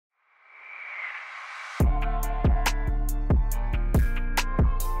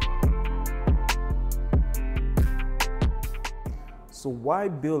So why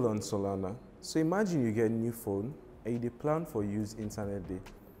build on Solana? So imagine you get a new phone and you dey plan for use internet day.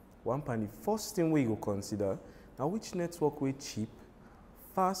 One pan the first thing wey you go consider na which network wey cheap,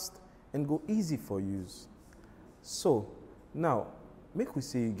 fast and go easy for use. So now make we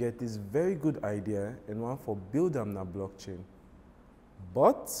say you get this very good idea and want for build am na blockchain,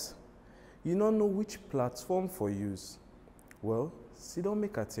 but you don't know which platform for use. Well, see, don't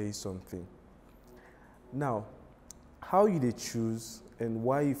make I tell you something. Now, how you dey choose and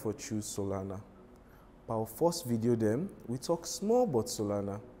why you for choose Solana? For our first video them, we talk small about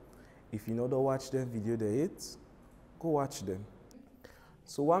Solana. If you know don't watch them video they hit, go watch them.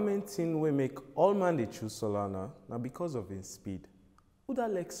 So one main thing we make all man they choose Solana now because of its speed. Who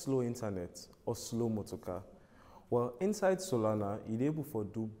that like slow internet or slow motorcar? Well, inside Solana, you're able to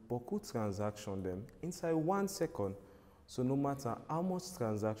do beaucoup transaction them inside 1 second. So no matter how much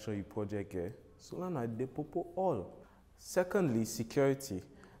transaction you project get, Solana they popo all. Secondly, security.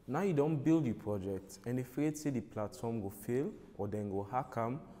 Now you don't build your project and afraid say the platform will fail or then go hack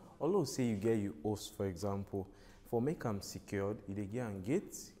them. Although say you get your host, for example, for make them secured, you dey get a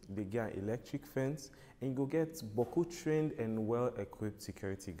gate, you dey get an electric fence, and you go get beaucoup trained and well-equipped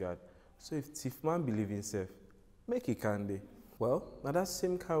security guard. So if thief man believe in himself, make it candy. Well, now that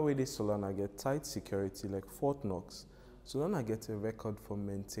same kind way they Solana get tight security like Fort Knox. Solana get a record for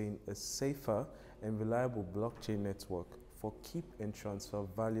maintain a safer and reliable blockchain network for keep and transfer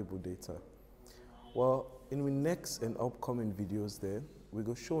valuable data. Well, in the next and upcoming videos there, we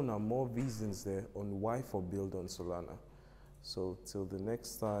go show now more reasons there on why for build on Solana. So till the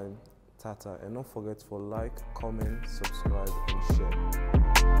next time, tata, and don't forget for like, comment, subscribe and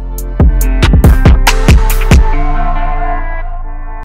share.